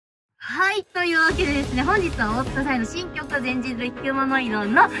はい、というわけでですね、本日は大塚さんの新曲全人類ヒューマノイド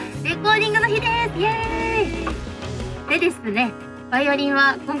のレコーディングの日です。イエーイ。でですね、バイオリン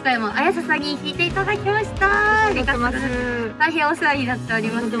は今回も綾瀬さんに弾いていただきました。ありがとうございます。大変お世話になってお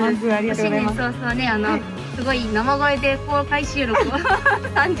ります。ありがとうございます。そうそうね、すごい生声で公開収録を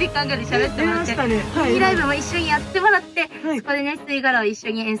3時間ぐらい喋ってもらって、いいライブも一緒にやってもらって、そこでね、吸い殻を一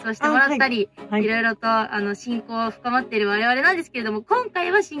緒に演奏してもらったり、いろいろと、親交を深まっている我々なんですけれども、今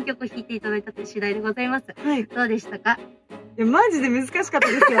回は新曲を弾いていただいたという次第でございます。どうでしたか？いや、マジで難しかったで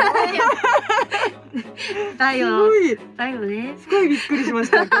すよ。だよ。だよね。すごいびっくりしまし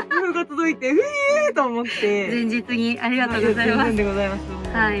た。楽譜が届いて、と思って。前日にありがとうございます。でございます。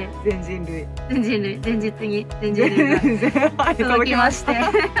はい。全人類。全人類。前日に全人類が届きまして。でも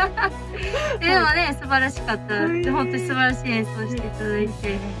ね、素晴らしかった。本当に素晴らしい演奏していただい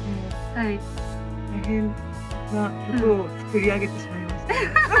て。はい。大変な曲を作り上げてしまいました。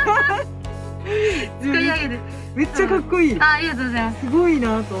作り上げる。めっちゃかっこいい。ありがとうございます。すごい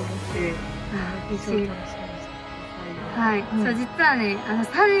なと思って。はい。そう、実はね、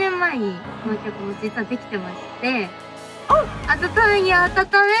3年前にこの曲も実はできてまして、温め、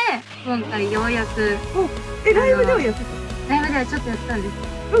今回ようやく。ライブではやってた？ライブではちょっとやったんです。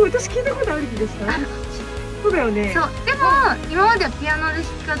私聞いたことある気でした。そうだよね。そう。でも、今まではピアノで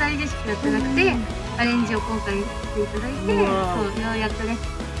弾き語りでしかやってなくて、アレンジを今回していただいて、そう、ようやくね、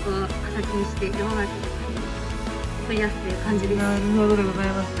こう、形にして世の中に作り出すという感じです。なるほどでござい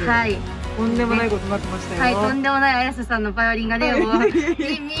ます。はい。とんでもないことになってましたよ。はい、とんでもない綾瀬さんのバイオリンがね、もう、2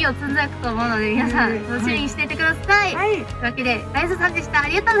を積んでいくと思うので、皆さん、楽しみにしていてください。というわけで、綾瀬さんでした。あ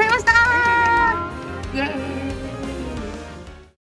りがとうございました。イエーイ。